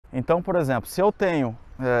Então, por exemplo, se eu tenho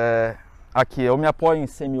aqui, eu me apoio em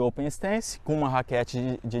semi-open stance com uma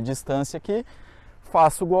raquete de distância aqui,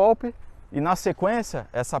 faço o golpe e na sequência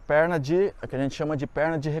essa perna que a gente chama de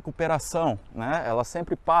perna de recuperação, né? Ela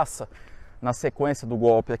sempre passa na sequência do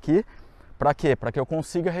golpe aqui. Para quê? Para que eu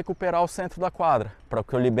consiga recuperar o centro da quadra, para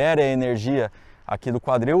que eu libere a energia aqui do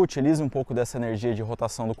quadril, utilize um pouco dessa energia de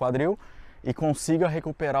rotação do quadril e consiga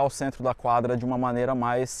recuperar o centro da quadra de uma maneira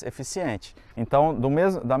mais eficiente. Então,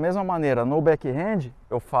 da mesma maneira, no backhand,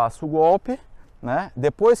 eu faço o golpe, né?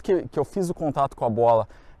 Depois que eu fiz o contato com a bola,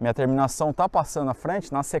 minha terminação está passando à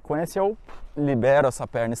frente, na sequência eu libero essa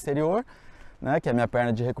perna exterior, né? Que é a minha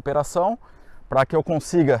perna de recuperação, para que eu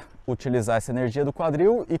consiga utilizar essa energia do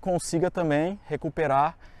quadril e consiga também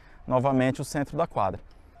recuperar novamente o centro da quadra.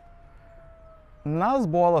 Nas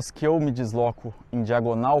bolas que eu me desloco em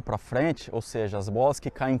diagonal para frente, ou seja, as bolas que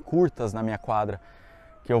caem curtas na minha quadra,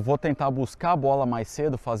 que eu vou tentar buscar a bola mais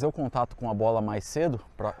cedo, fazer o contato com a bola mais cedo,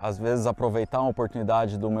 para às vezes aproveitar uma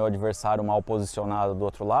oportunidade do meu adversário mal posicionado do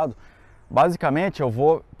outro lado, basicamente eu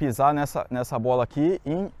vou pisar nessa bola aqui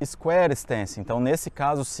em square stance. Então nesse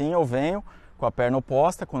caso sim eu venho com a perna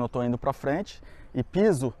oposta quando eu estou indo para frente e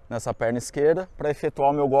piso nessa perna esquerda para efetuar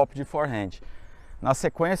o meu golpe de forehand. Na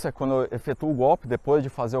sequência, quando eu efetuo o golpe, depois de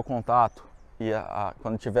fazer o contato e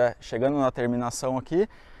quando estiver chegando na terminação aqui,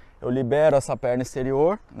 eu libero essa perna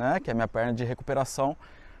exterior, né, que é a minha perna de recuperação,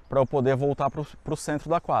 para eu poder voltar para o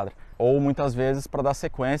centro da quadra. Ou muitas vezes para dar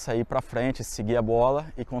sequência, ir para frente, seguir a bola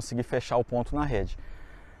e conseguir fechar o ponto na rede.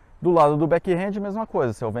 Do lado do backhand, mesma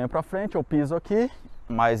coisa. Se eu venho para frente, eu piso aqui,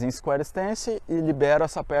 mais em square stance e libero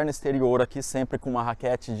essa perna exterior aqui, sempre com uma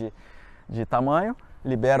raquete de tamanho.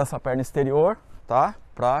 Libero essa perna exterior, tá?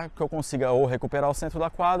 Para que eu consiga ou recuperar o centro da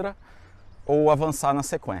quadra ou avançar na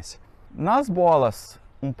sequência. Nas bolas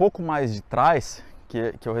um pouco mais de trás,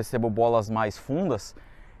 que eu recebo bolas mais fundas,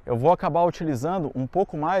 eu vou acabar utilizando um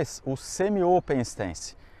pouco mais o semi-open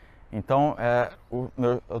stance. Então,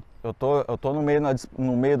 eu tô no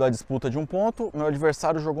meio da disputa de um ponto, meu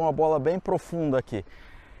adversário jogou uma bola bem profunda aqui.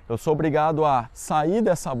 Eu sou obrigado a sair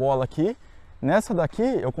dessa bola aqui. Nessa daqui,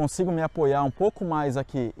 eu consigo me apoiar um pouco mais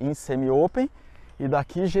aqui em semi-open e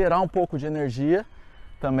daqui gerar um pouco de energia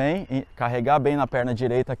também, carregar bem na perna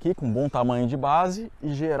direita aqui, com bom tamanho de base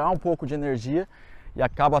e gerar um pouco de energia e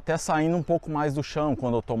acaba até saindo um pouco mais do chão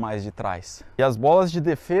quando eu estou mais de trás. E as bolas de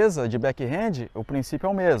defesa de backhand, o princípio é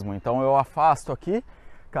o mesmo. Então eu afasto aqui,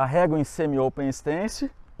 carrego em semi-open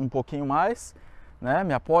stance um pouquinho mais, né?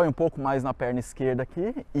 Me apoio um pouco mais na perna esquerda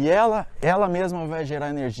aqui e ela mesma vai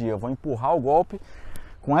gerar energia. Eu vou empurrar o golpe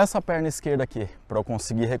com essa perna esquerda aqui, para eu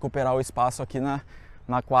conseguir recuperar o espaço aqui na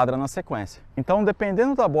quadra na sequência. Então,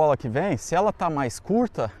 dependendo da bola que vem, se ela está mais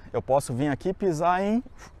curta, eu posso vir aqui e pisar em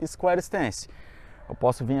square stance. Eu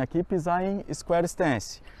posso vir aqui e pisar em square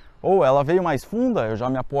stance. Ou ela veio mais funda, eu já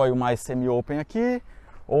me apoio mais semi-open aqui,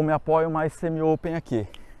 ou me apoio mais semi-open aqui.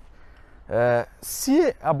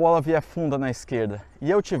 Se a bola vier funda na esquerda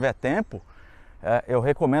e eu tiver tempo, eu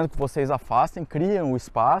recomendo que vocês afastem, criem o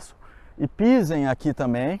espaço e pisem aqui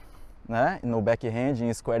também, né, no backhand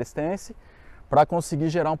em square stance, para conseguir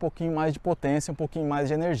gerar um pouquinho mais de potência, um pouquinho mais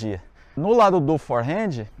de energia. No lado do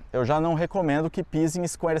forehand, eu já não recomendo que pise em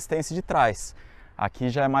square stance de trás. Aqui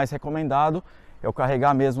já é mais recomendado eu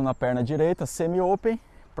carregar mesmo na perna direita, semi-open,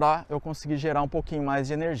 para eu conseguir gerar um pouquinho mais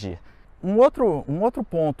de energia. Um outro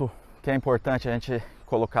ponto que é importante a gente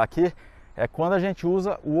colocar aqui é quando a gente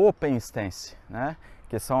usa o open stance, né?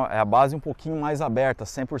 Que é a base um pouquinho mais aberta,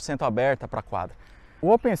 100% aberta para a quadra.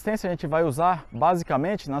 O open stance a gente vai usar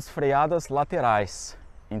basicamente nas freadas laterais.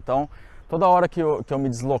 Então, toda hora que eu me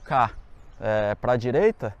deslocar para a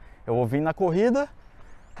direita, eu vou vir na corrida,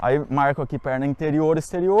 aí marco aqui perna interior,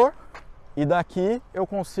 exterior, e daqui eu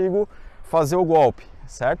consigo fazer o golpe,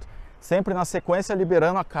 certo? Sempre na sequência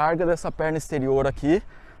liberando a carga dessa perna exterior aqui,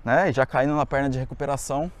 né? E já caindo na perna de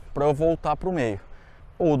recuperação para eu voltar para o meio.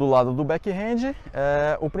 Ou do lado do backhand,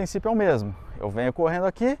 o princípio é o mesmo. Eu venho correndo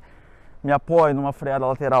aqui, me apoio numa freada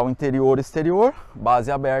lateral interior-exterior,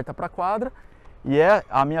 base aberta para a quadra, e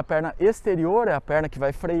a minha perna exterior é a perna que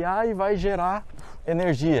vai frear e vai gerar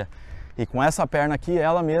energia. E com essa perna aqui,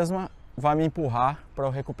 ela mesma vai me empurrar para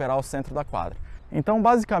eu recuperar o centro da quadra. Então,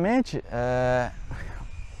 basicamente,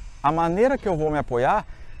 a maneira que eu vou me apoiar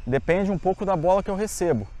depende um pouco da bola que eu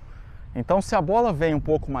recebo. Então, se a bola vem um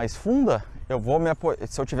pouco mais funda,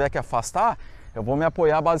 se eu tiver que afastar, eu vou me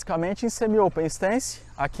apoiar basicamente em semi-open stance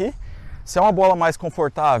aqui. Se é uma bola mais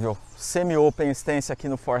confortável, semi-open stance aqui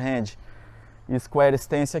no forehand e square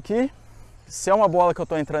stance aqui. Se é uma bola que eu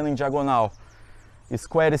estou entrando em diagonal,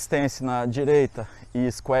 square stance na direita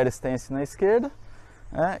e square stance na esquerda.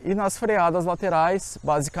 né? E nas freadas laterais,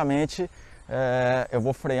 basicamente, eu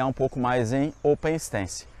vou frear um pouco mais em open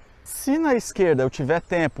stance. Se na esquerda eu tiver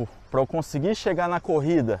tempo para eu conseguir chegar na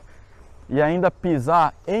corrida e ainda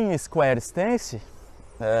pisar em square stance,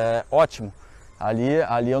 ótimo.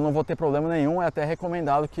 Ali eu não vou ter problema nenhum, é até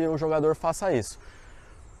recomendado que o jogador faça isso.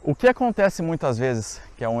 O que acontece muitas vezes,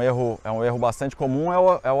 que é um erro bastante comum,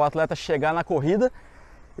 é o atleta chegar na corrida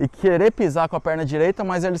e querer pisar com a perna direita,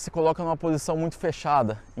 mas ele se coloca numa posição muito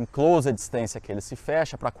fechada, em closed stance, que ele se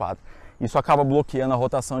fecha para a quadra. Isso acaba bloqueando a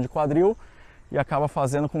rotação de quadril e acaba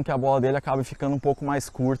fazendo com que a bola dele acabe ficando um pouco mais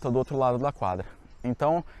curta do outro lado da quadra.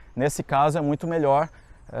 Então, nesse caso, é muito melhor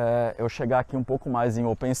eu chegar aqui um pouco mais em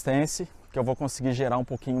open stance, que eu vou conseguir gerar um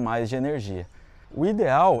pouquinho mais de energia. O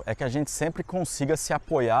ideal é que a gente sempre consiga se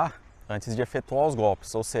apoiar antes de efetuar os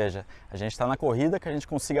golpes, ou seja, a gente está na corrida, que a gente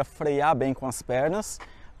consiga frear bem com as pernas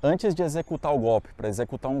antes de executar o golpe, para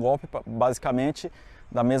executar um golpe basicamente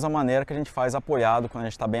da mesma maneira que a gente faz apoiado, quando a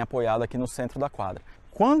gente está bem apoiado aqui no centro da quadra.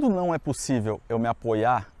 Quando não é possível eu me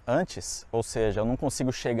apoiar antes, ou seja, eu não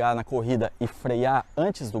consigo chegar na corrida e frear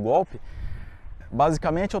antes do golpe,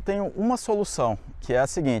 basicamente eu tenho uma solução, que é a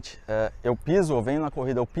seguinte: eu venho na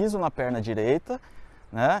corrida, eu piso na perna direita,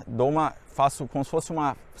 né, faço como se fosse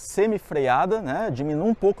uma semi-freada, né, diminuo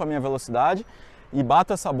um pouco a minha velocidade e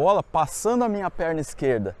bato essa bola passando a minha perna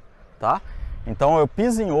esquerda, tá? Então eu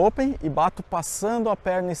piso em open e bato passando a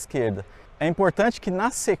perna esquerda. É importante que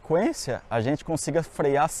na sequência a gente consiga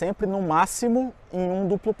frear sempre no máximo em um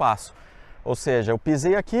duplo passo. Ou seja, eu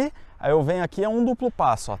pisei aqui, aí eu venho aqui, é um duplo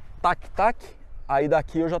passo, ó, tac, tac, aí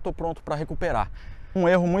daqui eu já estou pronto para recuperar. Um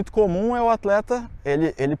erro muito comum é o atleta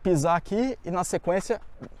ele pisar aqui e na sequência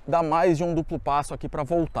dar mais de um duplo passo aqui para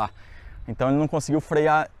voltar. Então ele não conseguiu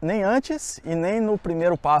frear nem antes e nem no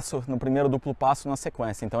primeiro passo, no primeiro duplo passo na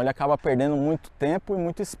sequência. Então ele acaba perdendo muito tempo e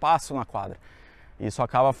muito espaço na quadra. Isso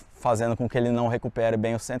acaba fazendo com que ele não recupere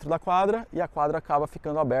bem o centro da quadra e a quadra acaba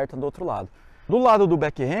ficando aberta do outro lado. Do lado do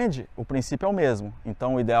backhand, o princípio é o mesmo.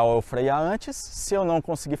 Então o ideal é eu frear antes. Se eu não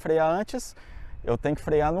conseguir frear antes, eu tenho que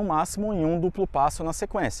frear no máximo em um duplo passo na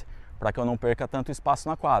sequência, para que eu não perca tanto espaço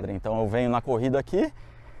na quadra. Então eu venho na corrida aqui,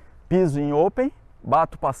 piso em open,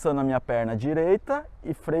 bato passando a minha perna direita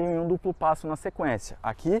e freio em um duplo passo na sequência.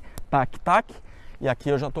 Aqui, tac, tac, e aqui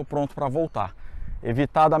eu já estou pronto para voltar.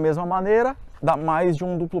 Evitar da mesma maneira, dar mais de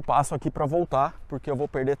um duplo passo aqui para voltar, porque eu vou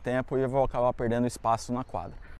perder tempo e eu vou acabar perdendo espaço na quadra.